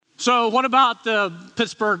So what about the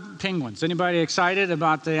Pittsburgh Penguins? Anybody excited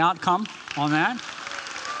about the outcome on that?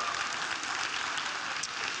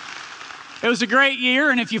 It was a great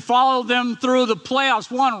year, and if you followed them through the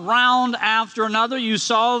playoffs, one round after another, you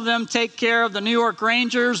saw them take care of the New York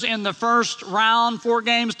Rangers in the first round,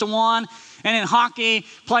 4-1. And in hockey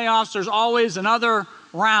playoffs, there's always another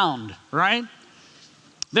round, right?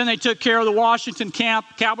 Then they took care of the Washington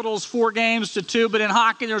Capitals 4-2, but in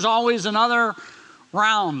hockey, there's always another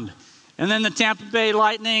round. And then the Tampa Bay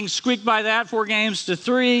Lightning squeaked by that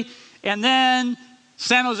 4-3. And then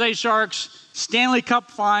San Jose Sharks Stanley Cup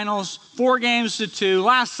Finals, 4-2,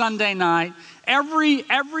 last Sunday night. Every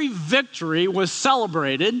victory was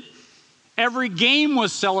celebrated. Every game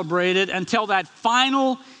was celebrated until that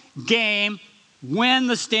final game, win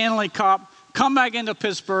the Stanley Cup, come back into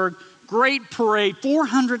Pittsburgh. Great parade.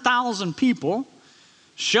 400,000 people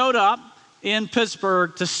showed up in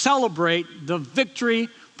Pittsburgh to celebrate the victory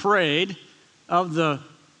parade of the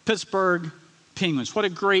Pittsburgh Penguins. What a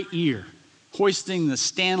great year, hoisting the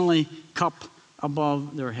Stanley Cup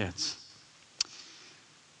above their heads.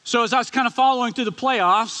 So as I was kind of following through the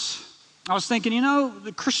playoffs, I was thinking,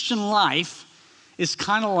 the Christian life is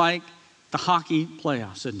kind of like the hockey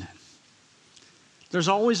playoffs, isn't it? There's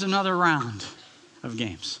always another round of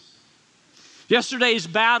games. Yesterday's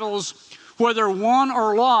battles, whether won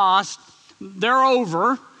or lost, they're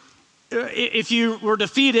over. If you were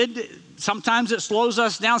defeated, sometimes it slows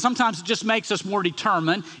us down. Sometimes it just makes us more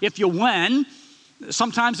determined. If you win,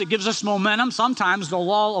 sometimes it gives us momentum. Sometimes the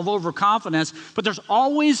lull of overconfidence. But there's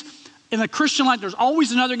always, in the Christian life, there's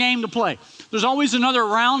always another game to play. There's always another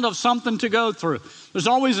round of something to go through. There's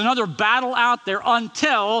always another battle out there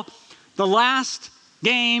until the last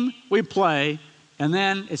game we play, and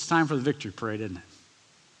then it's time for the victory parade, isn't it?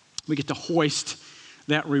 We get to hoist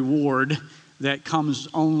that reward that comes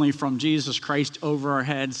only from Jesus Christ over our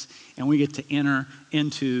heads, and we get to enter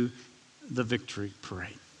into the victory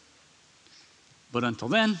parade. But until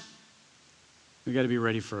then, we got to be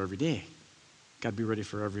ready for every day. Got to be ready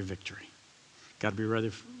for every victory. Got to be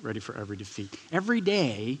ready for every defeat. Every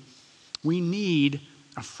day, we need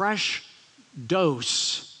a fresh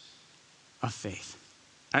dose of faith.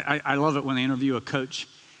 I love it when they interview a coach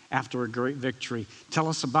after a great victory. Tell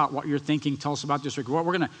us about what you're thinking. Tell us about this victory. Well,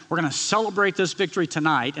 we're gonna celebrate this victory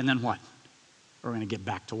tonight, and then what? We're gonna get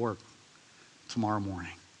back to work tomorrow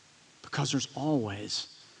morning, because there's always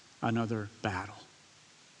another battle.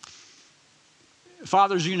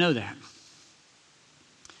 Fathers, you know that.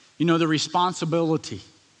 You know the responsibility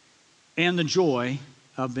and the joy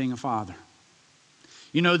of being a father.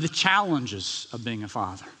 You know the challenges of being a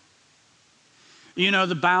father. You know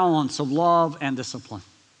the balance of love and discipline.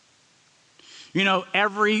 You know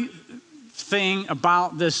everything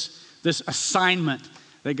about this assignment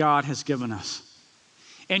that God has given us.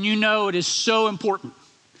 And you know it is so important,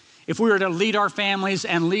 if we are to lead our families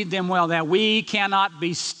and lead them well, that we cannot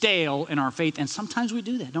be stale in our faith. And sometimes we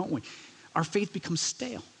do that, don't we? Our faith becomes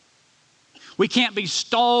stale. We can't be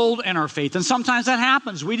stalled in our faith. And sometimes that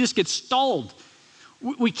happens. We just get stalled.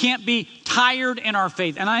 We can't be tired in our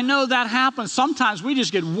faith. And I know that happens. Sometimes we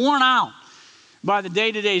just get worn out by the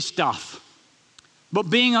day-to-day stuff. But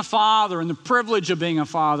being a father and the privilege of being a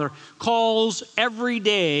father calls every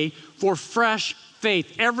day for fresh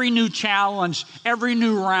faith. Every new challenge, every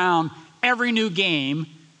new round, every new game,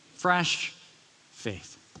 fresh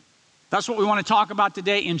faith. That's what we want to talk about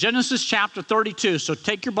today in Genesis chapter 32. So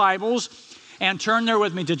take your Bibles and turn there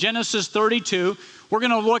with me to Genesis 32. We're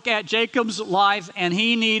going to look at Jacob's life, and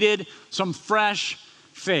he needed some fresh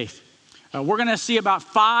faith. We're going to see about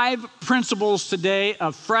 5 principles today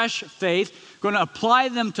of fresh faith. We're going to apply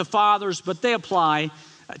them to fathers, but they apply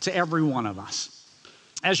to every one of us.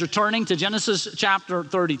 As you're turning to Genesis chapter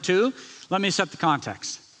 32, let me set the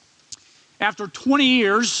context. After 20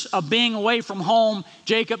 years of being away from home,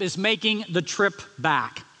 Jacob is making the trip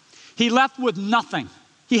back. He left with nothing.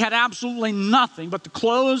 He had absolutely nothing but the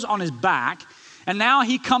clothes on his back. And now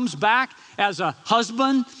he comes back as a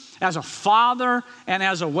husband, as a father, and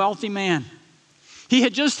as a wealthy man. He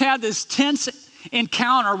had just had this tense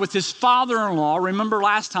encounter with his father-in-law. Remember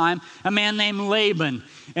last time, a man named Laban.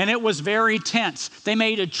 And it was very tense. They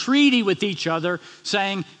made a treaty with each other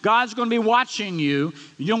saying, God's going to be watching you.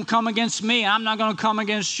 You don't come against me. I'm not going to come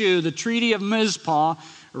against you. The treaty of Mizpah,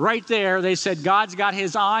 right there, they said, God's got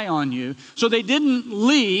his eye on you. So they didn't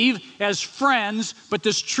leave as friends, but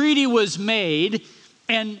this treaty was made,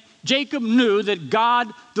 and Jacob knew that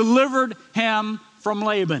God delivered him from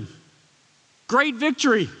Laban. Great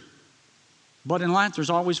victory. But in life,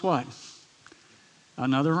 there's always what?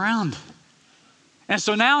 Another round. And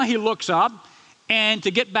so now he looks up, And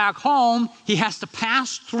to get back home, he has to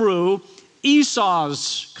pass through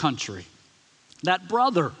Esau's country. That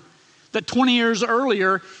brother that 20 years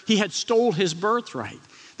earlier he had stole his birthright.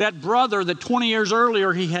 That brother that 20 years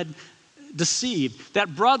earlier he had deceived.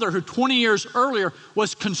 That brother who 20 years earlier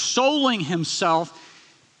was consoling himself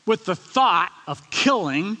with the thought of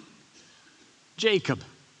killing Jacob.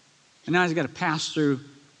 And now he's got to pass through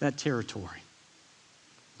that territory.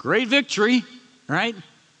 Great victory, right?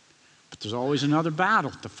 But there's always another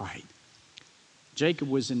battle to fight. Jacob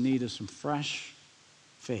was in need of some fresh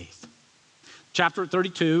faith. Chapter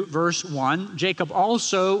 32, verse 1, Jacob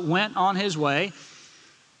also went on his way,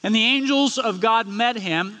 and the angels of God met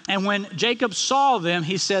him, and when Jacob saw them,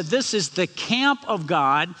 he said, "This is the camp of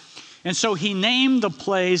God." And so he named the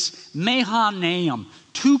place Mahanaim.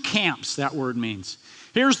 2 camps, that word means.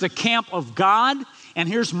 Here's the camp of God, and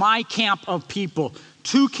here's my camp of people.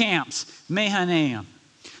 2 camps, Mahanaim.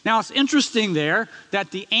 Now it's interesting there that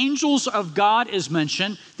the angels of God is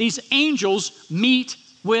mentioned. These angels meet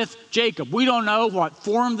with Jacob. We don't know what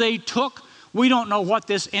form they took. We don't know what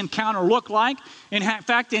this encounter looked like. In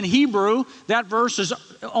fact, in Hebrew, that verse is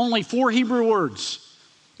only 4 Hebrew words.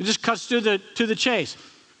 It just cuts to the chase.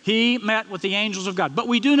 He met with the angels of God. But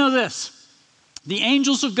we do know this. The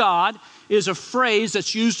angels of God is a phrase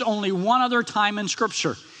that's used only one other time in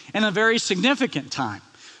Scripture, and a very significant time.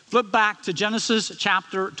 Flip back to Genesis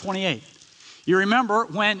chapter 28. You remember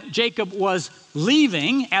when Jacob was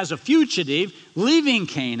leaving as a fugitive, leaving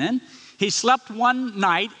Canaan, he slept one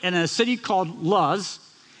night in a city called Luz,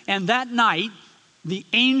 and that night the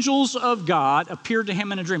angels of God appeared to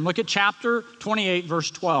him in a dream. Look at chapter 28,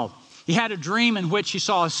 verse 12. He had a dream in which he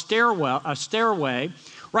saw a stairway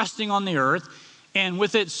resting on the earth, and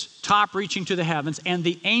with its top reaching to the heavens, and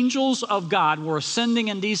the angels of God were ascending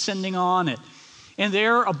and descending on it. And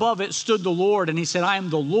there above it stood the Lord, and he said, "I am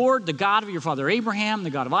the Lord, the God of your father Abraham, the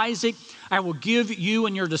God of Isaac. I will give you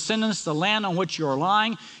and your descendants the land on which you are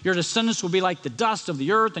lying. Your descendants will be like the dust of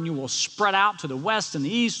the earth, and you will spread out to the west and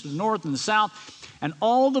the east, to the north and the south. And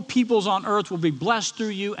all the peoples on earth will be blessed through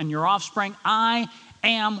you and your offspring. I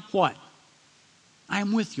am" what? "I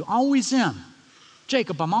am with you, always am.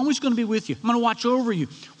 Jacob, I'm always going to be with you. I'm going to watch over you.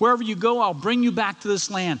 Wherever you go, I'll bring you back to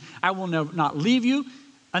this land. I will not leave you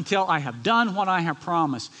until I have done what I have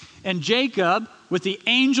promised." And Jacob, with the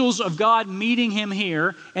angels of God meeting him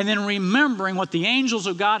here, and then remembering what the angels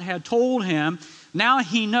of God had told him, now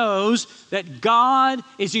he knows that God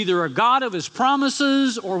is either a God of his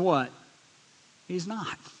promises or what? He's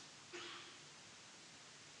not.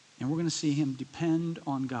 And we're going to see him depend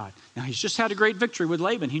on God. Now, he's just had a great victory with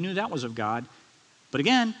Laban. He knew that was of God. But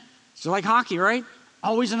again, it's like hockey, right?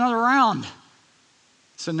 Always another round.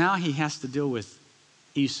 So now he has to deal with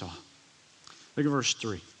Esau. Look at verse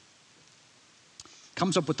 3.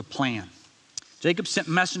 Comes up with a plan. Jacob sent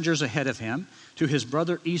messengers ahead of him to his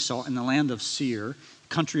brother Esau in the land of Seir,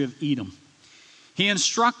 country of Edom. He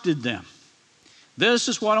instructed them, "This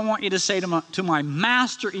is what I want you to say to my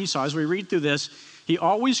master Esau." As we read through this, he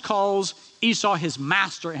always calls Esau his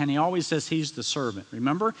master, and he always says he's the servant.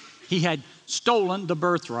 Remember, he had stolen the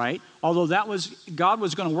birthright, although God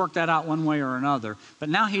was going to work that out one way or another. But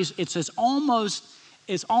now it's almost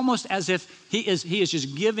as if he is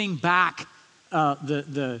just giving back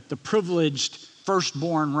the privileged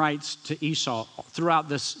firstborn rights to Esau throughout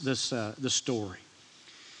this story.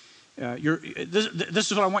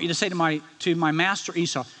 This is what I want you to say to my master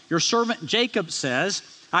Esau. "Your servant Jacob says,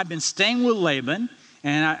 I've been staying with Laban,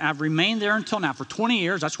 and I've remained there until now. For 20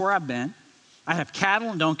 years, that's where I've been. I have cattle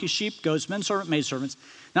and donkeys, sheep, goats, men servants, maidservants.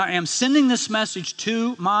 Now I am sending this message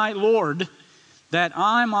to my Lord that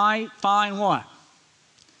I might find" what?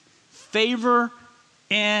 "Favor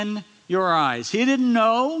in your eyes." He didn't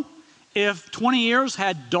know if 20 years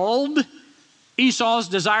had dulled Esau's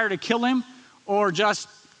desire to kill him or just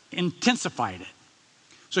intensified it.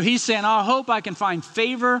 So he's saying, "I hope I can find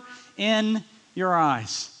favor in your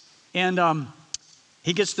eyes." And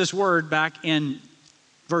he gets this word back in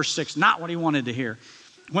verse 6, not what he wanted to hear.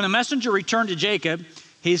 When the messenger returned to Jacob,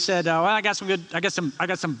 he said, "Well, I got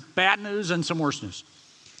some bad news and some worse news.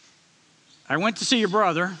 I went to see your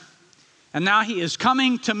brother, and now he is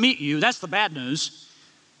coming to meet you." That's the bad news.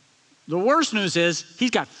 The worst news is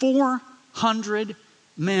he's got 400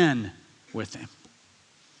 men with him.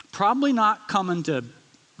 Probably not coming to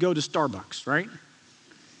go to Starbucks, right?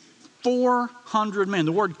 400 men.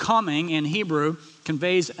 The word "coming" in Hebrew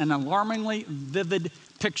conveys an alarmingly vivid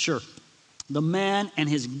picture. The man and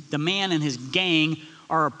his gang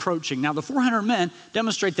are approaching. Now, the 400 men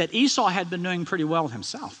demonstrate that Esau had been doing pretty well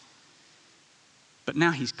himself. But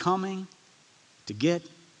now he's coming to get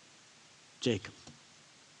Jacob.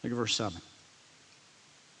 Look at verse 7.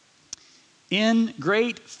 in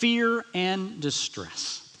great fear and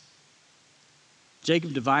distress.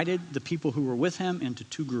 Jacob divided the people who were with him into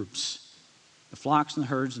two groups, the flocks and the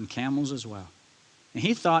herds and camels as well. And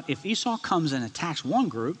he thought if Esau comes and attacks one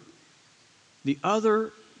group, the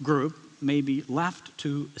other group may be left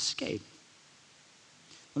to escape.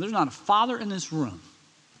 Well, there's not a father in this room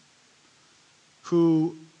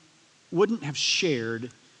who wouldn't have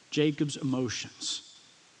shared Jacob's emotions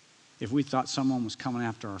if we thought someone was coming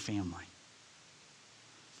after our family.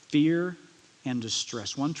 Fear and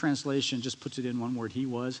distress. One translation just puts it in one word. He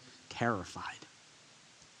was terrified.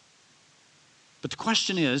 But the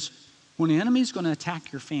question is, when the enemy's going to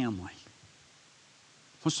attack your family,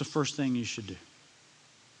 what's the first thing you should do?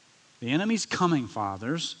 The enemy's coming,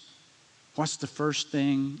 fathers. What's the first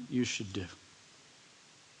thing you should do?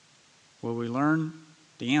 Well, we learn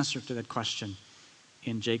the answer to that question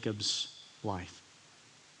in Jacob's life.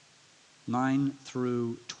 9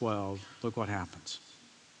 through 12, look what happens.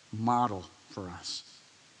 Model for us.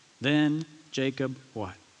 Then Jacob,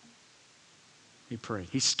 what? He prayed.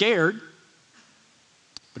 He's scared,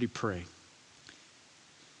 but he prayed.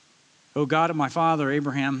 O God of my father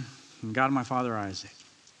Abraham, and God of my father Isaac,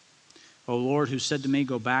 O Lord, who said to me,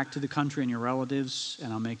 go back to the country and your relatives,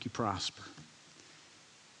 and I'll make you prosper.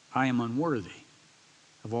 I am unworthy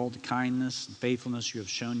of all the kindness and faithfulness you have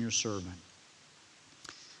shown your servant.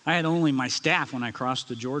 I had only my staff when I crossed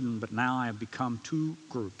the Jordan, but now I have become two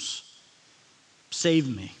groups.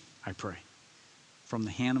 Save me, I pray, from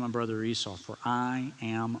the hand of my brother Esau, for I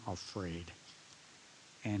am afraid.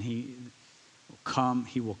 And he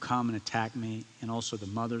will come and attack me, and also the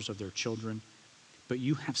mothers of their children. But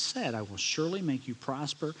you have said, I will surely make you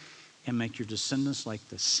prosper and make your descendants like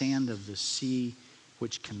the sand of the sea,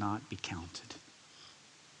 which cannot be counted.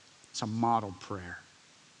 It's a model prayer.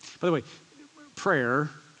 By the way, prayer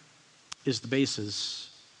is the basis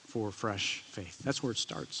for fresh faith. That's where it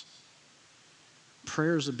starts.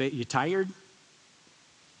 Prayer is you tired?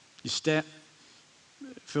 You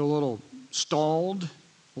feel a little stalled, a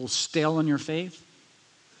little stale in your faith?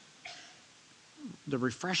 The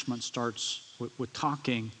refreshment starts with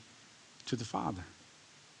talking to the Father.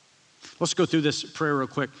 Let's go through this prayer real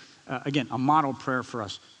quick. Again, a model prayer for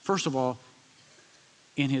us. First of all,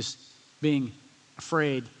 in his being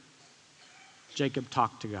afraid, Jacob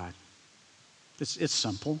talked to God. It's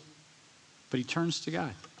simple, but he turns to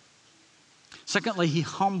God. Secondly, he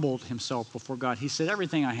humbled himself before God. He said,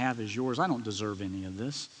 everything I have is yours. I don't deserve any of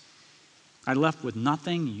this. I left with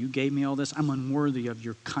nothing. You gave me all this. I'm unworthy of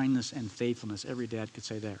your kindness and faithfulness. Every dad could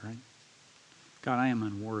say that, right? God, I am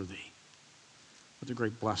unworthy of the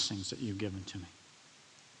great blessings that you've given to me.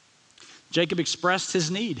 Jacob expressed his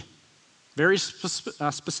need very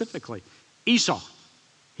specifically. Esau,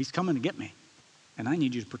 he's coming to get me, and I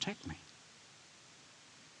need you to protect me.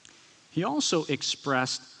 He also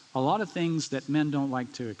expressed a lot of things that men don't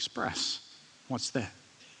like to express. What's that?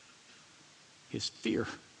 His fear.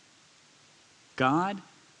 God,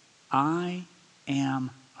 I am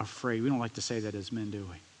afraid. We don't like to say that as men, do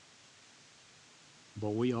we? But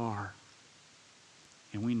we are.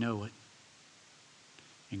 And we know it.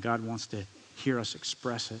 And God wants to hear us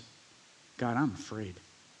express it. God, I'm afraid.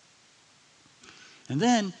 And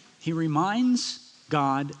then he reminds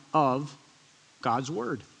God of God's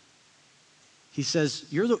word. He says,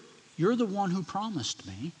 you're the one who promised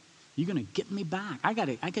me. You're going to get me back. I got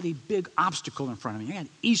a big obstacle in front of me. I got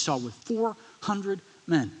Esau with 400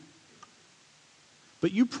 men.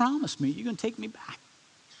 But you promised me you're going to take me back.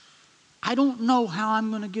 I don't know how I'm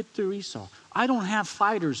going to get through Esau. I don't have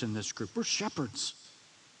fighters in this group. We're shepherds.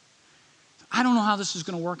 I don't know how this is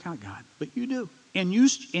going to work out, God, but you do. And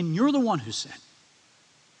you're the one who said,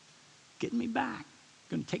 get me back.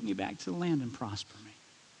 You're going to take me back to the land and prosper me.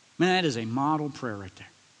 Man, that is a model prayer right there.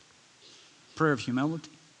 Prayer of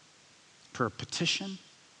humility, prayer of petition,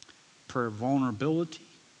 prayer of vulnerability,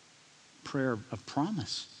 prayer of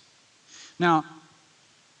promise. Now,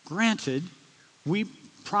 granted, we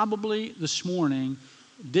probably this morning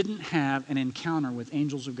didn't have an encounter with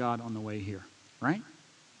angels of God on the way here, right?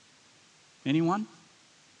 Anyone?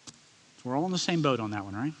 So we're all in the same boat on that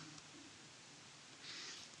one, right?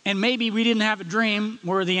 And maybe we didn't have a dream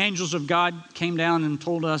where the angels of God came down and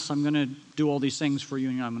told us, I'm going to do all these things for you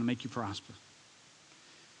and I'm going to make you prosper.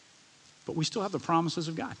 But we still have the promises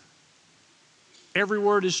of God. Every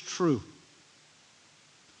word is true.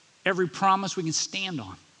 Every promise we can stand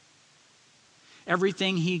on.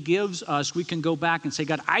 Everything he gives us, we can go back and say,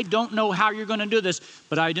 God, I don't know how you're going to do this,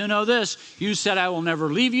 but I do know this. You said I will never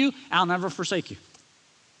leave you. I'll never forsake you.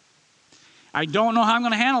 I don't know how I'm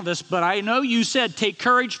going to handle this, but I know you said, take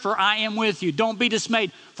courage, for I am with you. Don't be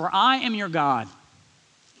dismayed, for I am your God.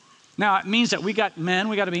 Now, it means that we got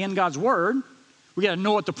to be in God's word. We got to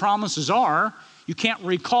know what the promises are. You can't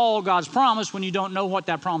recall God's promise when you don't know what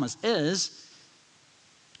that promise is.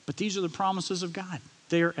 But these are the promises of God.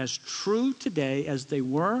 They are as true today as they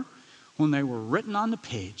were when they were written on the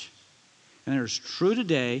page. And they're as true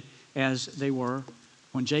today as they were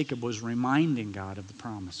when Jacob was reminding God of the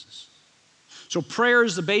promises. So prayer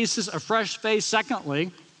is the basis of fresh faith.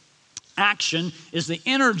 Secondly, action is the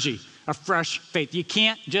energy of fresh faith. You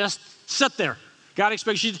can't just sit there. God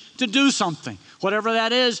expects you to do something. Whatever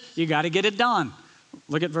that is, you got to get it done.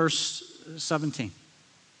 Look at verse 17.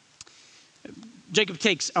 Jacob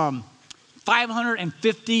takes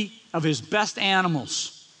 550 of his best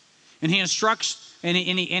animals, and he instructs, and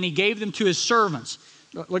he gave them to his servants.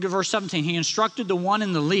 Look at verse 17. He instructed the one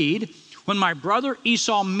in the lead, when my brother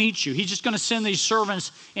Esau meets you, he's just going to send these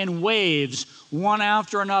servants in waves, one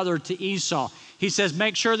after another, to Esau. He says,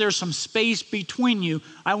 make sure there's some space between you.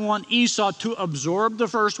 I want Esau to absorb the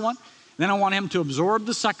first one. Then I want him to absorb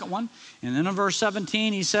the second one. And then in verse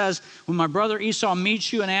 17, he says, when my brother Esau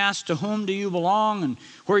meets you and asks, to whom do you belong and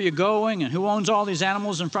where are you going and who owns all these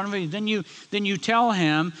animals in front of you? Then you tell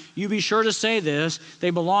him, you be sure to say this,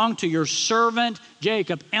 they belong to your servant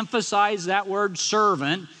Jacob. Emphasize that word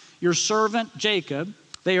servant, your servant Jacob.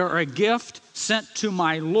 They are a gift sent to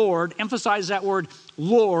my Lord. Emphasize that word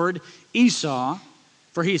Lord, Esau,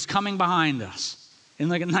 for he's coming behind us. And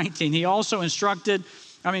look at 19. He also instructed,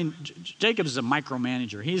 Jacob is a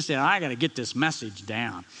micromanager. He said, I got to get this message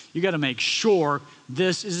down. You got to make sure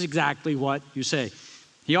this is exactly what you say.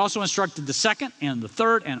 He also instructed the second and the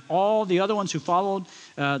third and all the other ones who followed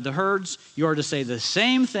the herds. You are to say the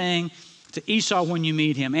same thing to Esau when you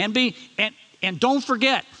meet him. And don't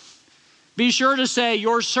forget, be sure to say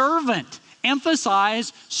your servant.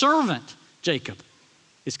 Emphasize servant, Jacob,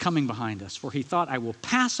 is coming behind us. For he thought, I will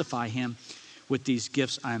pacify him with these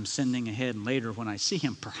gifts I am sending ahead. And later when I see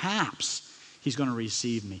him, perhaps he's going to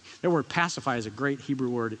receive me. The word pacify is a great Hebrew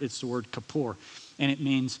word. It's the word kapor. And it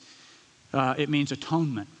means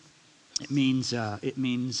atonement. It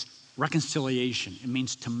means reconciliation. It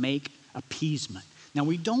means to make appeasement. Now,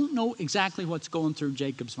 we don't know exactly what's going through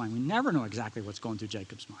Jacob's mind. We never know exactly what's going through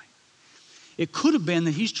Jacob's mind. It could have been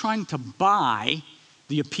that he's trying to buy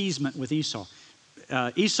the appeasement with Esau.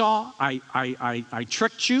 Esau, I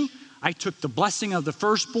tricked you. I took the blessing of the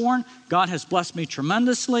firstborn. God has blessed me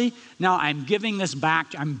tremendously. Now I'm giving this back.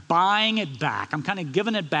 I'm buying it back. I'm kind of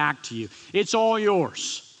giving it back to you. It's all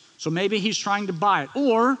yours. So maybe he's trying to buy it.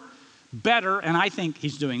 Or better, and I think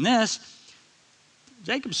he's doing this,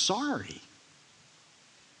 Jacob's sorry.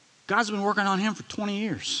 God's been working on him for 20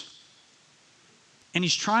 years. And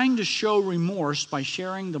he's trying to show remorse by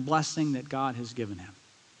sharing the blessing that God has given him.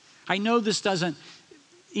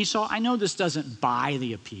 Esau, I know this doesn't buy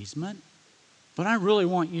the appeasement, but I really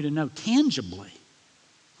want you to know tangibly,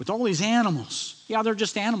 with all these animals, yeah, they're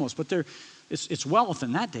just animals, but it's wealth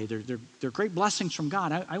in that day. They're great blessings from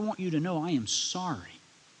God. I want you to know I am sorry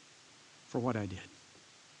for what I did.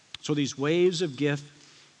 So these waves of gift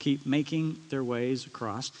keep making their ways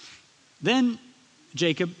across. Then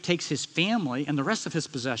Jacob takes his family and the rest of his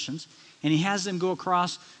possessions, and he has them go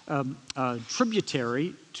across a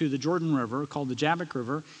tributary to the Jordan River called the Jabbok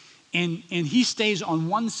River, and he stays on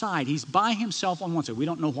one side. He's by himself on one side. We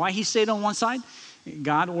don't know why he stayed on one side.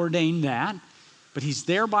 God ordained that, but he's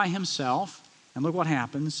there by himself. And look what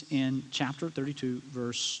happens in chapter 32,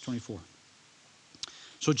 verse 24.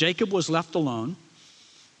 So Jacob was left alone,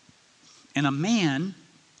 and a man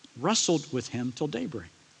wrestled with him till daybreak.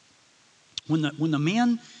 When the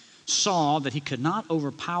man saw that he could not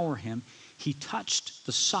overpower him, he touched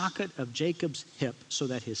the socket of Jacob's hip so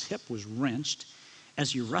that his hip was wrenched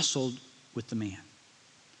as he wrestled with the man.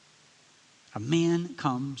 A man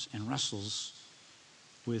comes and wrestles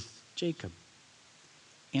with Jacob,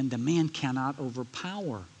 and the man cannot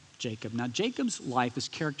overpower Jacob. Now, Jacob's life is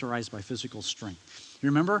characterized by physical strength. You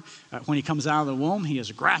remember when he comes out of the womb, he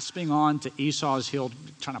is grasping on to Esau's heel,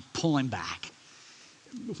 trying to pull him back.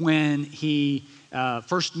 When he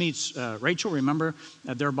first meets Rachel, remember,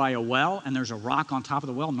 they're by a well, and there's a rock on top of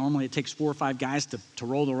the well. Normally it takes 4 or 5 guys to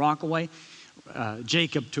roll the rock away.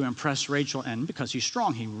 Jacob, to impress Rachel, and because he's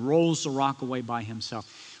strong, he rolls the rock away by himself.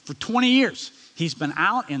 For 20 years, he's been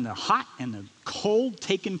out in the hot and the cold,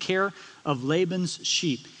 taking care of Laban's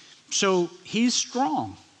sheep. So he's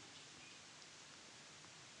strong.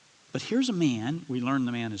 But here's a man, we learn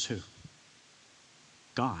the man is who?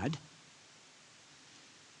 God,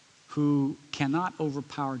 who cannot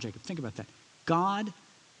overpower Jacob. Think about that. God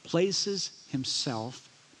places himself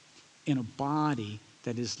in a body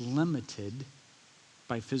that is limited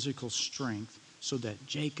by physical strength so that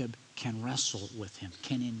Jacob can wrestle with him,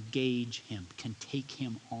 can engage him, can take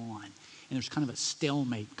him on. And there's kind of a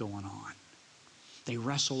stalemate going on. They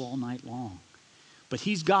wrestle all night long. But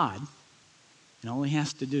he's God, and all he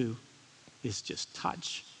has to do is just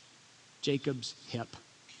touch Jacob's hip,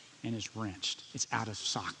 and it's wrenched. It's out of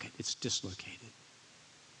socket. It's dislocated.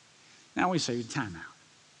 Now we say, time out.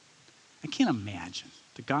 I can't imagine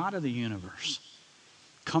the God of the universe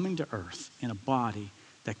coming to earth in a body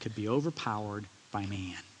that could be overpowered by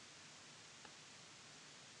man.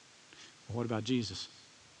 Well, what about Jesus?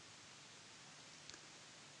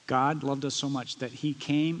 God loved us so much that he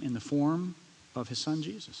came in the form of his son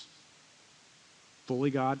Jesus. Fully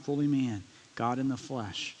God, fully man, God in the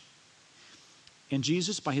flesh. And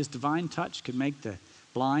Jesus, by his divine touch, could make the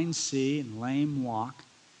blind see and lame walk.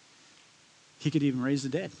 He could even raise the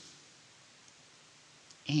dead.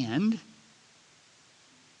 And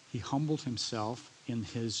he humbled himself in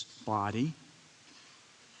his body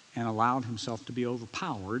and allowed himself to be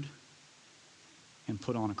overpowered and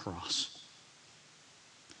put on a cross.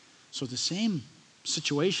 So the same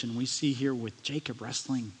situation we see here with Jacob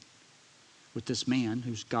wrestling with this man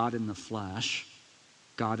who's God in the flesh,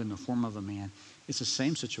 God in the form of a man. It's the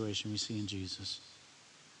same situation we see in Jesus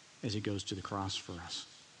as he goes to the cross for us.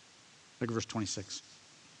 Look at verse 26.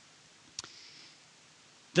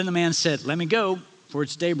 Then the man said, "Let me go, for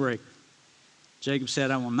it's daybreak." Jacob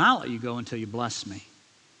said, "I will not let you go until you bless me."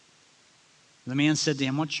 The man said to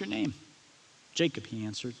him, "What's your name?" "Jacob," he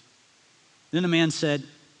answered. Then the man said,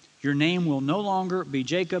 "Your name will no longer be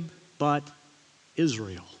Jacob, but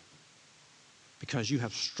Israel, because you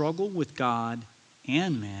have struggled with God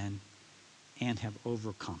and men and have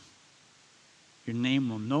overcome." Your name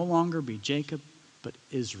will no longer be Jacob, but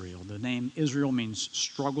Israel. The name Israel means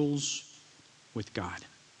struggles with God.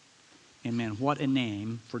 And man, what a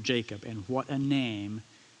name for Jacob, and what a name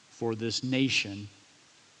for this nation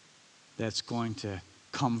that's going to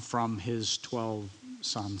come from his 12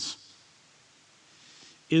 sons.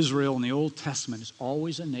 Israel in the Old Testament is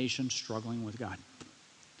always a nation struggling with God.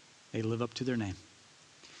 They live up to their name.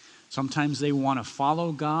 Sometimes they want to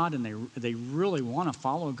follow God, and they really want to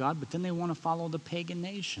follow God, but then they want to follow the pagan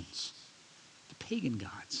nations, the pagan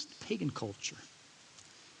gods, the pagan culture.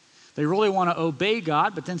 They really want to obey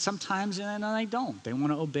God, but then sometimes they don't. They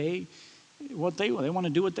want to obey what they want. They want to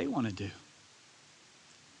do what they want to do.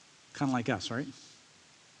 Kind of like us, right?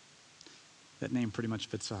 That name pretty much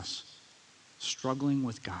fits us. Struggling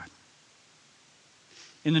with God.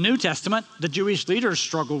 In the New Testament, the Jewish leaders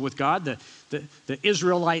struggled with God. The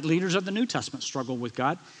Israelite leaders of the New Testament struggled with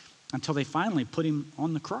God until they finally put him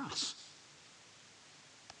on the cross.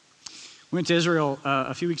 We went to Israel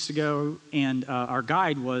a few weeks ago, and our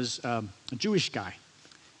guide was a Jewish guy.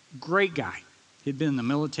 Great guy. He'd been in the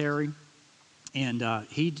military, and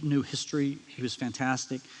he knew history. He was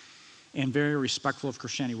fantastic and very respectful of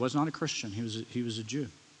Christianity. He was not a Christian. He was a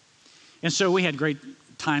Jew. And so we had great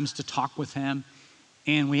times to talk with him,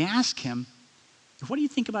 and we asked him, "What do you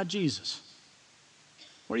think about Jesus?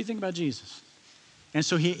 What do you think about Jesus?" And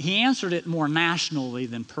so he answered it more nationally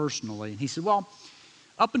than personally. And he said, "Well,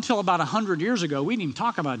 up until about 100 years ago, we didn't even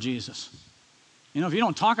talk about Jesus. You know, if you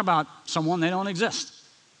don't talk about someone, they don't exist."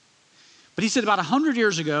 But he said about 100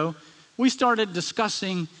 years ago, we started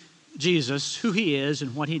discussing Jesus, who he is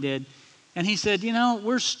and what he did. And he said, "You know,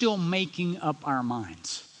 we're still making up our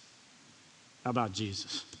minds about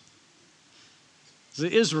Jesus."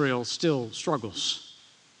 Israel still struggles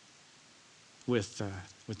with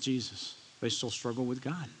Jesus. They still struggle with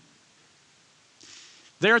God.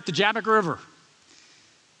 There at the Jabbok River,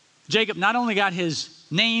 Jacob not only got his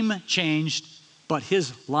name changed, but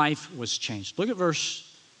his life was changed. Look at verse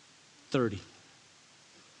 30.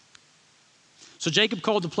 So Jacob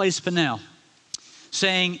called the place Peniel,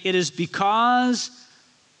 saying, "It is because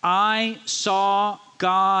I saw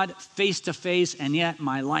God face to face, and yet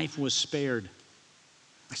my life was spared."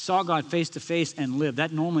 I saw God face to face and lived.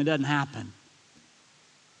 That normally doesn't happen.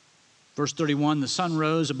 Verse 31, the sun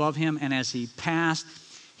rose above him, and as he passed,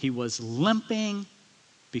 he was limping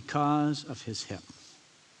because of his hip.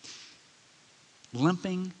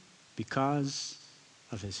 Limping because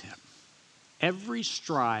of his hip. Every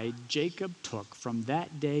stride Jacob took from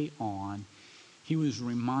that day on, he was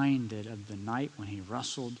reminded of the night when he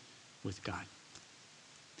wrestled with God.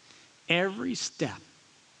 Every step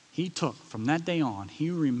he took from that day on, he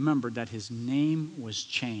remembered that his name was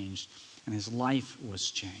changed and his life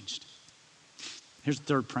was changed. Here's the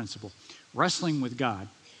third principle. Wrestling with God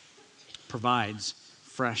provides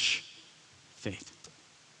fresh faith.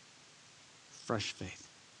 Fresh faith.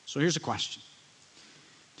 So here's a question.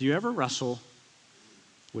 Do you ever wrestle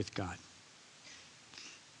with God?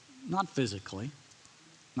 Not physically,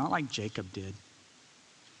 not like Jacob did.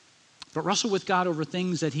 But wrestle with God over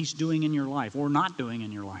things that he's doing in your life or not doing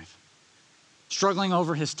in your life. Struggling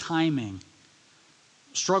over his timing.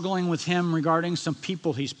 Struggling with him regarding some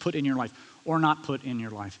people he's put in your life or not put in your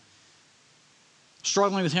life.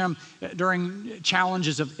 Struggling with him during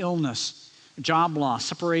challenges of illness, job loss,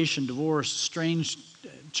 separation, divorce, estranged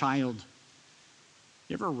child.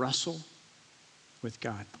 You ever wrestle with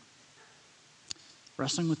God?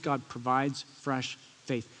 Wrestling with God provides fresh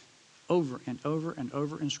faith. Over and over and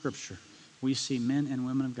over in Scripture, we see men and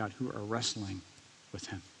women of God who are wrestling with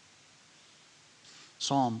him.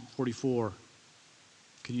 Psalm 44.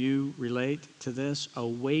 Can you relate to this?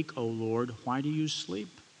 Awake, O Lord, why do you sleep?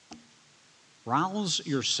 Rouse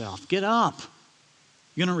yourself. Get up.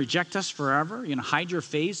 You're going to reject us forever? You're going to hide your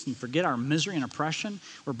face and forget our misery and oppression?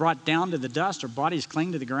 We're brought down to the dust. Our bodies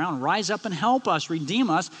cling to the ground. Rise up and help us. Redeem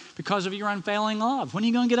us because of your unfailing love. When are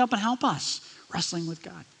you going to get up and help us? Wrestling with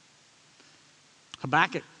God.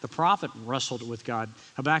 Habakkuk, the prophet, wrestled with God.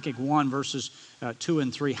 Habakkuk 1, verses 2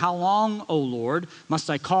 and 3. How long, O Lord, must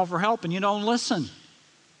I call for help and you don't listen?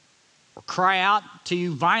 Or cry out to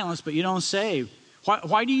you violence, but you don't save?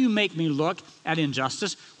 Why do you make me look at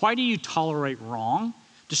injustice? Why do you tolerate wrong?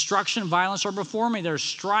 Destruction and violence are before me. There's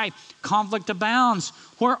strife. Conflict abounds.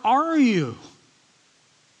 Where are you?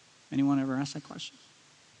 Anyone ever ask that question?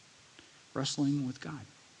 Wrestling with God.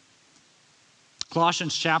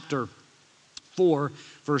 Colossians chapter 4,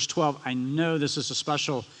 verse 12. I know this is a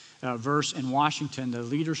special verse in Washington. The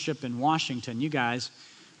leadership in Washington, you guys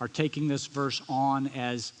are taking this verse on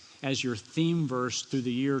as your theme verse through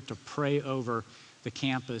the year to pray over the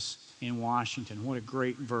campus in Washington. What a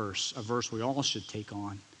great verse, a verse we all should take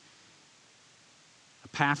on.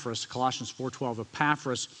 Epaphras, Colossians 4:12,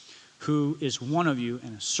 Epaphras, who is one of you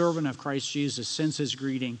and a servant of Christ Jesus, sends his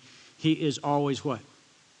greeting. He is always what?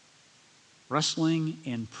 Wrestling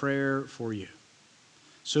in prayer for you.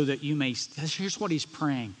 So that you may, here's what he's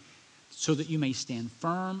praying, so that you may stand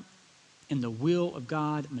firm in the will of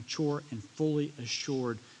God, mature and fully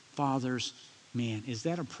assured. Fathers, man, is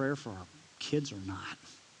that a prayer for our kids or not?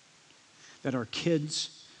 That our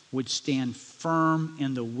kids would stand firm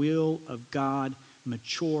in the will of God,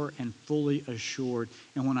 mature and fully assured.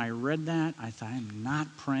 And when I read that, I thought, I'm not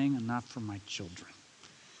praying enough for my children.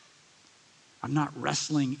 I'm not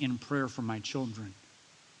wrestling in prayer for my children.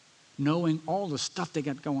 Knowing all the stuff they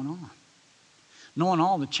got going on. Knowing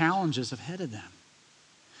all the challenges ahead of them.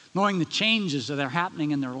 Knowing the changes that are happening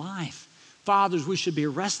in their life. Fathers, we should be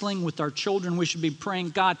wrestling with our children. We should be praying,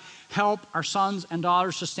 God, help our sons and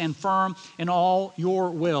daughters to stand firm in all your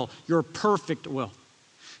will, your perfect will.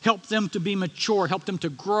 Help them to be mature. Help them to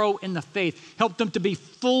grow in the faith. Help them to be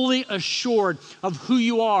fully assured of who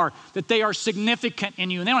you are, that they are significant in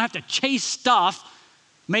you. And they don't have to chase stuff,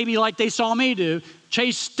 maybe like they saw me do,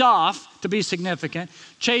 chase stuff to be significant,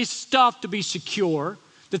 chase stuff to be secure,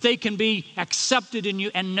 that they can be accepted in you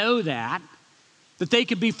and know that they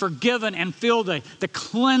can be forgiven and feel the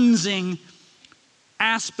cleansing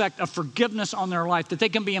aspect of forgiveness on their life, that they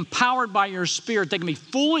can be empowered by your Spirit, they can be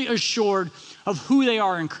fully assured of who they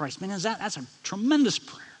are in Christ. Man, that's a tremendous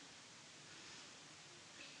prayer.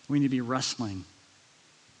 We need to be wrestling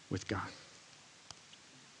with God.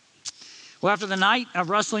 Well, after the night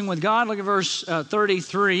of wrestling with God, look at verse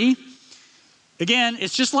 33. Again,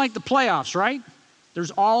 it's just like the playoffs, right?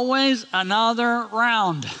 There's always another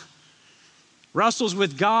round. Wrestles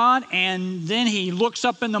with God, and then he looks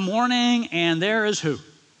up in the morning, and there is who?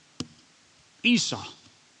 Esau,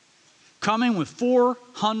 coming with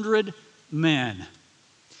 400 men.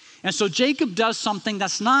 And so Jacob does something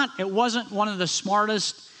it wasn't one of the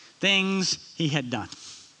smartest things he had done.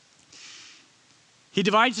 He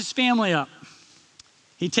divides his family up.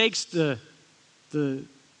 He takes the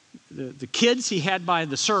kids he had by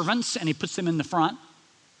the servants, and he puts them in the front.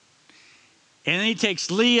 And then he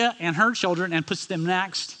takes Leah and her children and puts them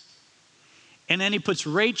next. And then he puts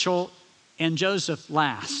Rachel and Joseph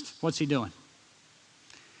last. What's he doing?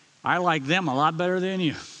 I like them a lot better than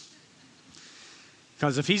you.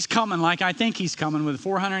 Because if he's coming like I think he's coming with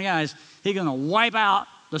 400 guys, he's going to wipe out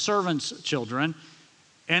the servants' children.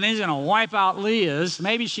 And he's going to wipe out Leah's.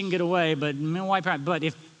 Maybe she can get away, but wipe out. But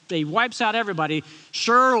if he wipes out everybody,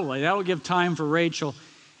 surely that will give time for Rachel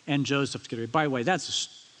and Joseph to get away. By the way, that's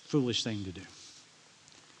a foolish thing to do.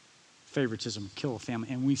 Favoritism, kill a family.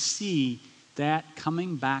 And we see that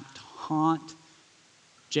coming back to haunt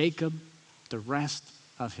Jacob the rest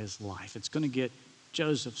of his life. It's going to get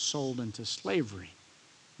Joseph sold into slavery.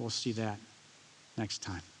 We'll see that next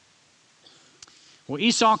time. Well,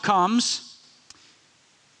 Esau comes.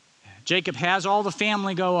 Jacob has all the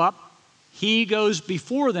family go up. He goes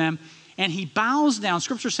before them, and he bows down.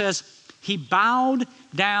 Scripture says he bowed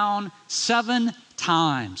down 7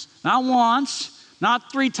 times. Not once,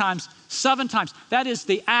 not 3 times, 7 times. That is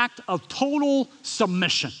the act of total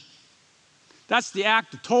submission. That's the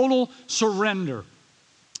act of total surrender.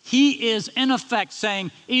 He is in effect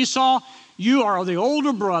saying, Esau, you are the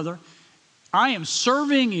older brother. I am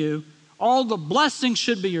serving you. All the blessings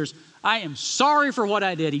should be yours. I am sorry for what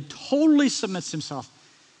I did. He totally submits himself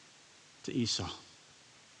to Esau.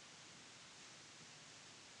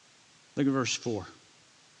 Look at verse 4.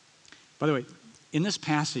 By the way, in this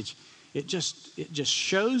passage, it just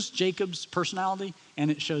shows Jacob's personality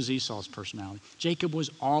and it shows Esau's personality. Jacob was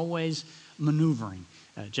always maneuvering.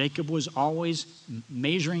 Jacob was always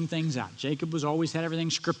measuring things out. Jacob was always had everything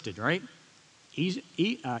scripted, right?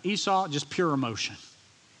 Esau, just pure emotion.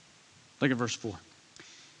 Look at verse 4.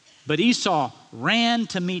 But Esau ran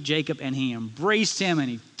to meet Jacob, and he embraced him, and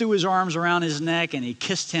he threw his arms around his neck, and he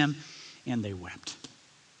kissed him, and they wept.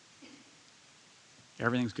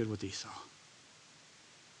 Everything's good with Esau.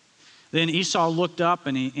 Then Esau looked up,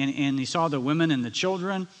 and he saw the women and the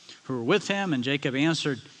children who were with him, and Jacob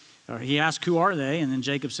answered, he asked, who are they? And then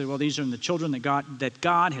Jacob said, well, these are the children that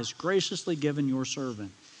God has graciously given your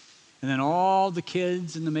servant. And then all the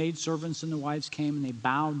kids and the maidservants and the wives came, and they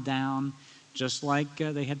bowed down just like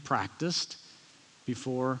they had practiced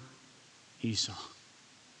before Esau.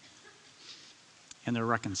 And they're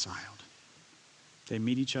reconciled. They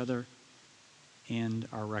meet each other and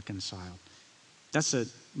are reconciled. That's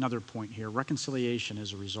another point here. Reconciliation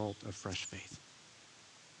is a result of fresh faith.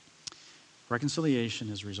 Reconciliation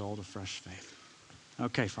is a result of fresh faith.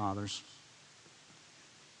 Okay, fathers.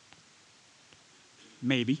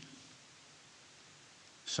 Maybe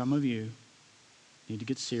some of you need to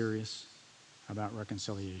get serious about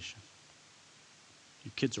reconciliation.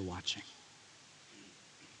 Your kids are watching.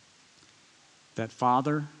 That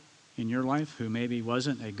father in your life who maybe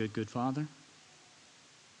wasn't a good father,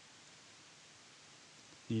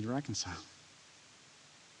 need to reconcile.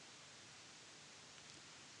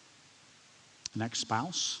 Next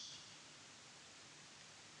spouse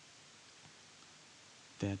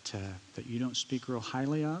that you don't speak real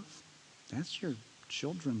highly of, that's your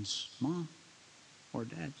children's mom or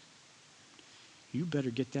dad. You better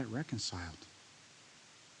get that reconciled.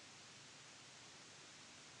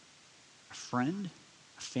 A friend,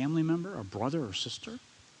 a family member, a brother or sister. You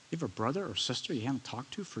have a brother or sister you haven't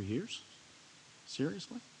talked to for years?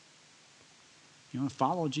 Seriously? You want to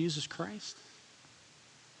follow Jesus Christ?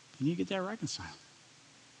 You need to get that reconciled.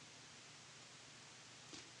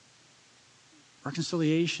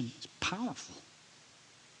 Reconciliation is powerful.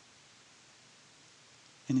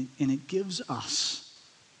 And it gives us,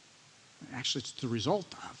 actually it's the result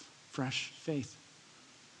of fresh faith.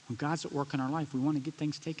 When God's at work in our life, we want to get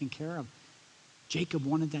things taken care of. Jacob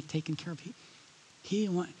wanted that taken care of. He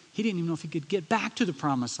didn't even know if he could get back to the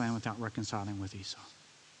promised land without reconciling with Esau.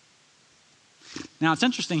 Now it's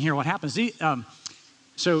interesting here what happens.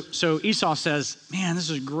 So Esau says, man, this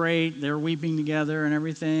is great. They're weeping together and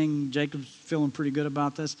everything. Jacob's feeling pretty good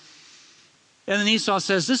about this. And then Esau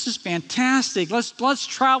says, this is fantastic. Let's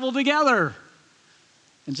travel together.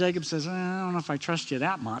 And Jacob says, I don't know if I trust you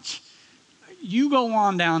that much. You go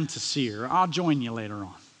on down to Seir. I'll join you later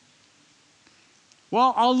on.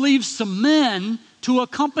 Well, I'll leave some men to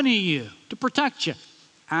accompany you, to protect you.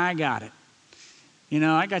 I got it. You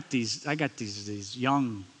know, I got these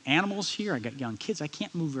young animals here. I got young kids. I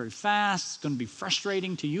can't move very fast. It's going to be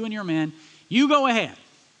frustrating to you and your men. You go ahead.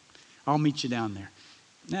 I'll meet you down there.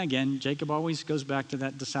 Now again, Jacob always goes back to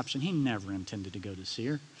that deception. He never intended to go to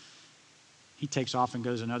Seir. He takes off and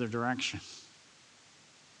goes another direction.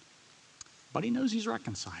 But he knows he's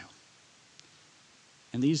reconciled.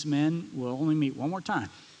 And these men will only meet one more time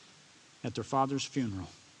at their father's funeral.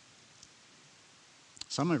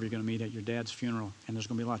 Some of you are going to meet at your dad's funeral, and there's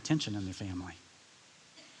going to be a lot of tension in the family.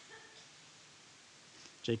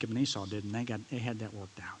 Jacob and Esau did, and they had that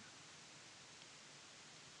worked out.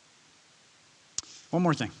 One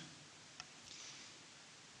more thing.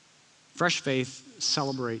 Fresh faith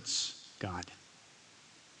celebrates God.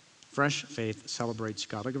 Fresh faith celebrates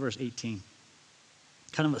God. Look at verse 18.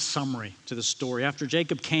 Kind of a summary to the story. After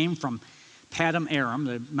Jacob came from Paddan Aram,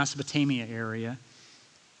 the Mesopotamia area,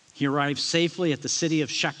 he arrived safely at the city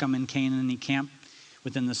of Shechem in Canaan. He camped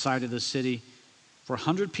within the side of the city. For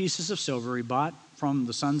 100 pieces of silver, he bought from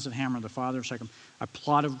the sons of Hamor, the father of Shechem, a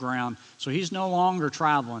plot of ground. So he's no longer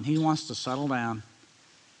traveling. He wants to settle down.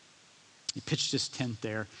 He pitched his tent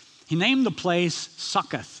there. He named the place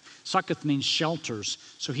Succoth. Succoth means shelters.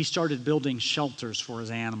 So he started building shelters for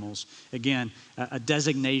his animals. Again, a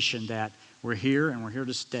designation that We're here, and we're here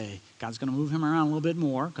to stay. God's going to move him around a little bit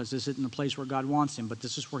more because this isn't the place where God wants him, but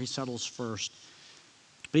this is where he settles first.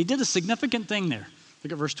 But he did a significant thing there.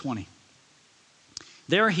 Look at verse 20.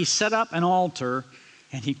 There he set up an altar,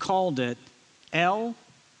 and he called it El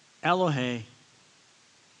Elohe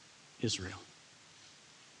Israel,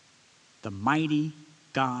 the mighty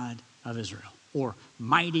God of Israel, or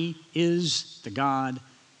mighty is the God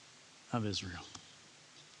of Israel.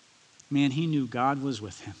 Man, he knew God was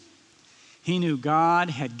with him. He knew God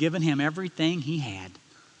had given him everything he had.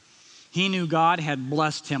 He knew God had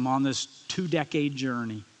blessed him on this 2-decade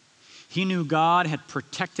journey. He knew God had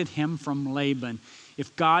protected him from Laban.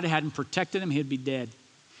 If God hadn't protected him, he'd be dead.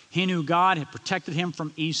 He knew God had protected him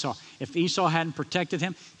from Esau. If Esau hadn't protected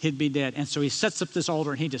him, he'd be dead. And so he sets up this altar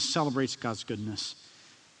and he just celebrates God's goodness.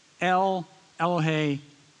 El Elohe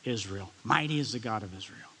Israel. Mighty is the God of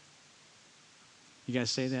Israel. You guys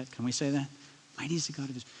say that? Can we say that? Mighty is the God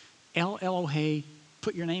of Israel. El Elohe,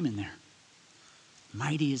 put your name in there.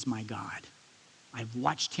 Mighty is my God. I've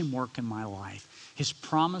watched him work in my life. His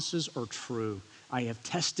promises are true. I have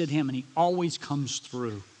tested him and he always comes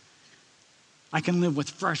through. I can live with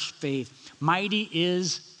fresh faith. Mighty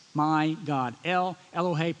is my God. El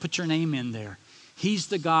Elohe, put your name in there. He's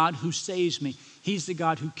the God who saves me. He's the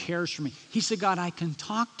God who cares for me. He's the God I can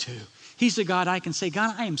talk to. He's the God I can say,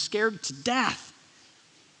 God, I am scared to death.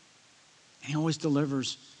 And he always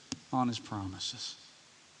delivers on his promises.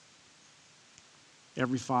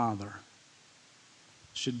 Every father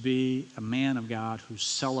should be a man of God who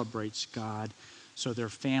celebrates God so their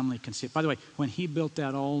family can see it. By the way, when he built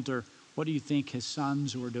that altar, what do you think his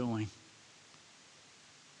sons were doing?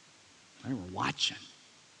 They were watching.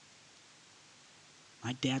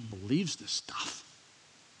 My dad believes this stuff.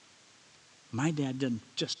 My dad doesn't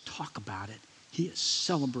just talk about it. He is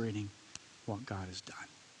celebrating what God has done.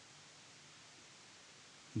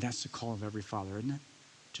 And that's the call of every father, isn't it?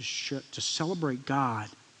 To celebrate God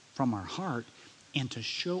from our heart and to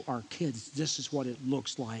show our kids this is what it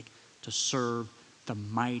looks like to serve the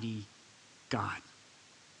mighty God.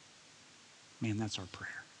 Man, that's our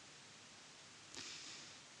prayer.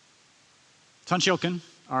 Tunchilkin,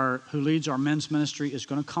 who leads our men's ministry, is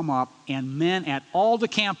going to come up, and men at all the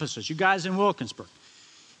campuses, you guys in Wilkinsburg,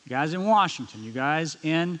 you guys in Washington, you guys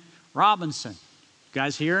in Robinson, you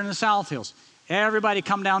guys here in the South Hills, everybody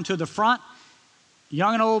come down to the front,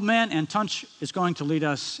 young and old men, and Tunch is going to lead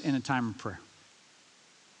us in a time of prayer.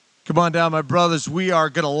 Come on down, my brothers. We are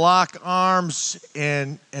going to lock arms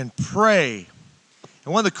and pray.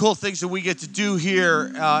 And one of the cool things that we get to do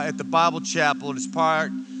here at the Bible Chapel, and it's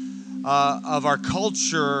part of our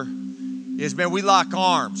culture, is, man, we lock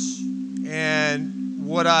arms. And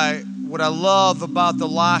what I love about the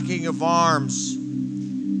locking of arms,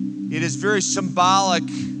 it is very symbolic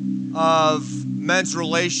of men's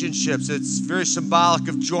relationships. It's very symbolic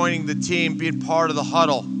of joining the team, being part of the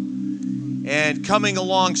huddle, and coming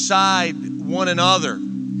alongside one another.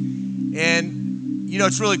 And, you know,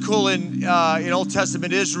 it's really cool in Old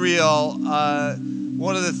Testament Israel,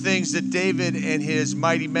 one of the things that David and his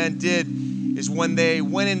mighty men did is when they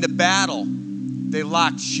went into battle, they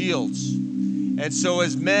locked shields. And so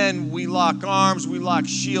as men, we lock arms, we lock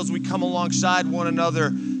shields, we come alongside one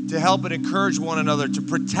another to help and encourage one another, to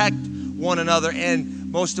protect one another,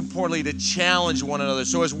 and most importantly, to challenge one another.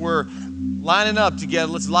 So as we're lining up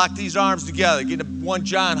together, let's lock these arms together, get in one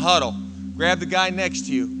giant huddle, grab the guy next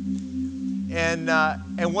to you.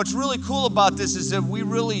 And what's really cool about this is that we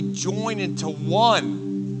really join into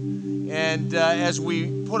one. And as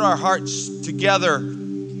we put our hearts together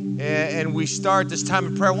and we start this time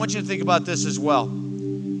of prayer, I want you to think about this as well.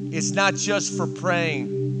 It's not just for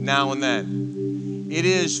praying now and then. It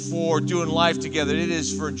is for doing life together. It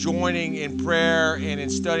is for joining in prayer and in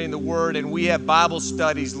studying the Word. And we have Bible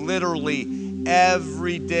studies literally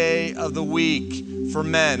every day of the week for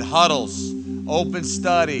men, huddles, open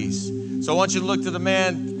studies. So I want you to look to the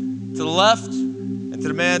man to the left and to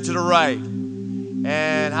the man to the right.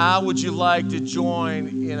 And how would you like to join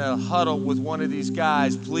in a huddle with one of these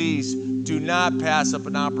guys? Please do not pass up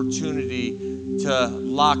an opportunity to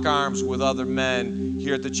lock arms with other men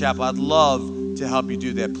here at the chapel. I'd love to help you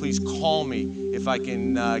do that. Please call me if I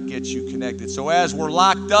can get you connected. So as we're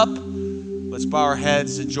locked up, let's bow our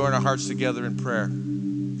heads and join our hearts together in prayer.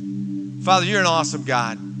 Father, you're an awesome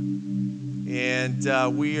God.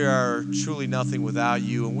 And we are truly nothing without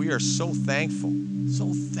you. And we are so thankful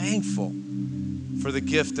for the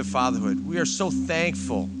gift of fatherhood. We are so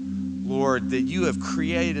thankful, Lord, that you have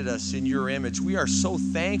created us in your image. We are so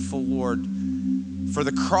thankful, Lord, for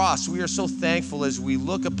the cross. We are so thankful as we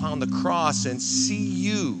look upon the cross and see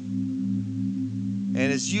you. And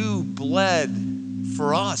as you bled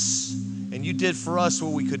for us And you did for us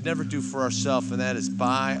what we could never do for ourselves, and that is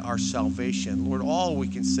by our salvation. Lord, all we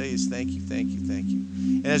can say is thank you, thank you, thank you.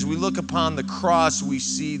 And as we look upon the cross, we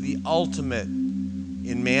see the ultimate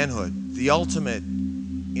in manhood, the ultimate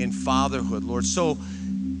in fatherhood, Lord. So,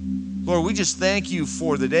 Lord, we just thank you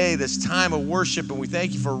for the day, this time of worship, and we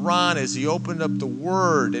thank you for Ron as he opened up the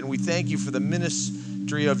Word, and we thank you for the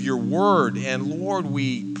ministry of your Word. And Lord,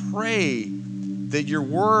 we pray that your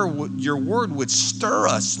word would stir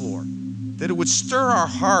us, Lord, that it would stir our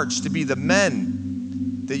hearts to be the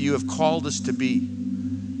men that you have called us to be.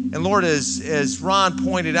 And Lord, as Ron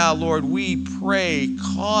pointed out, Lord, we pray,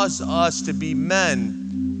 cause us to be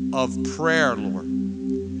men of prayer, Lord.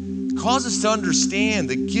 Cause us to understand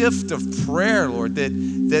the gift of prayer, Lord,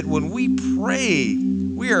 that when we pray,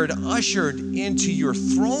 we are ushered into your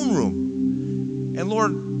throne room. And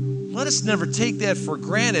Lord, let us never take that for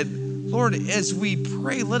granted. Lord, as we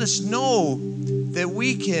pray, let us know that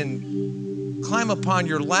we can climb upon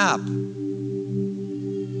your lap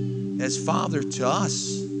as Father to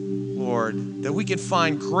us, Lord, that we can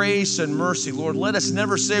find grace and mercy. Lord, let us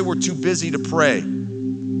never say we're too busy to pray.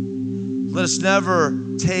 Let us never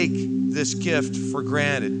take this gift for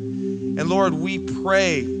granted. And Lord, we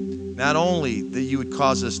pray not only that you would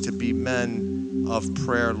cause us to be men of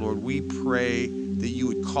prayer, Lord, we pray that you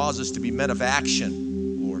would cause us to be men of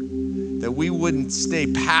action, Lord, that we wouldn't stay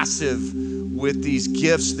passive with these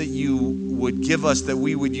gifts that you would give us, that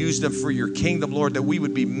we would use them for your kingdom, Lord, that we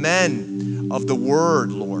would be men of the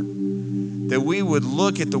word, Lord, that we would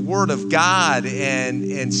look at the word of God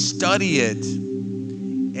and study it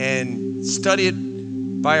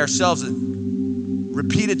by ourselves and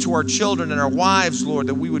repeat it to our children and our wives, Lord,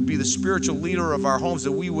 that we would be the spiritual leader of our homes,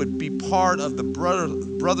 that we would be part of the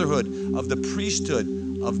brotherhood, of the priesthood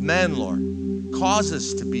of men, Lord. Cause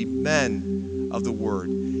us to be men of the word.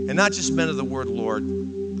 And not just men of the word, Lord.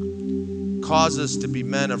 Cause us to be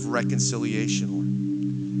men of reconciliation,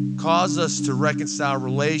 Lord. Cause us to reconcile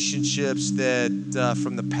relationships that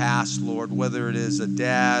from the past, Lord, whether it is a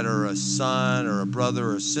dad or a son or a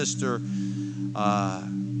brother or a sister,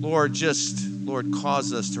 Lord,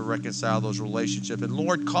 cause us to reconcile those relationships. And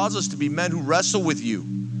Lord, cause us to be men who wrestle with you.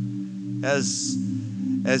 As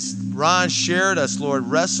Ron shared us, Lord,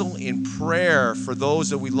 wrestle in prayer for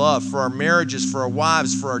those that we love, for our marriages, for our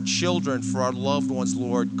wives, for our children, for our loved ones,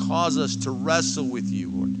 Lord. Cause us to wrestle with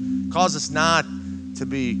you, Lord. Cause us not to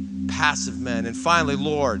be passive men. And finally,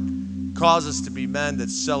 Lord, cause us to be men that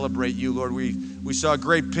celebrate you, Lord. We saw a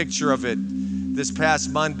great picture of it this past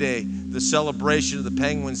Monday, the celebration of the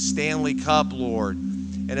Penguins Stanley Cup, Lord.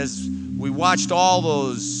 And as we watched all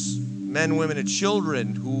those men, women, and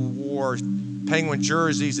children who wore Penguin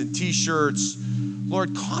jerseys and T-shirts,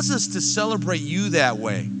 Lord, cause us to celebrate you that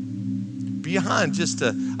way. Beyond just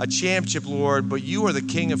a championship, Lord, but you are the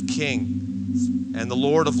King of Kings and the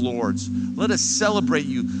Lord of Lords. Let us celebrate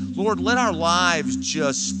you. Lord, let our lives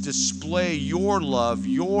just display your love,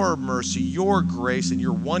 your mercy, your grace, and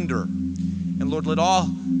your wonder. And Lord, let all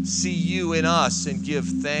see you in us and give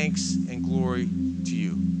thanks and glory to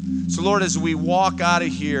you. So Lord, as we walk out of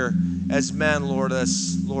here as men, Lord, let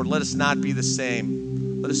us not be the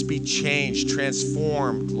same. Let us be changed,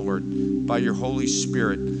 transformed, Lord, by your Holy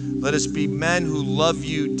Spirit. Let us be men who love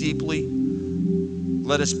you deeply.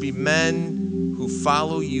 Let us be men who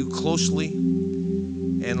follow you closely.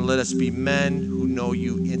 And let us be men who know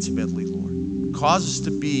you intimately, Lord. Cause us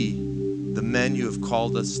to be the men you have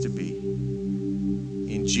called us to be.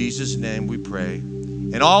 In Jesus' name we pray.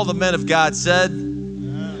 And all the men of God said,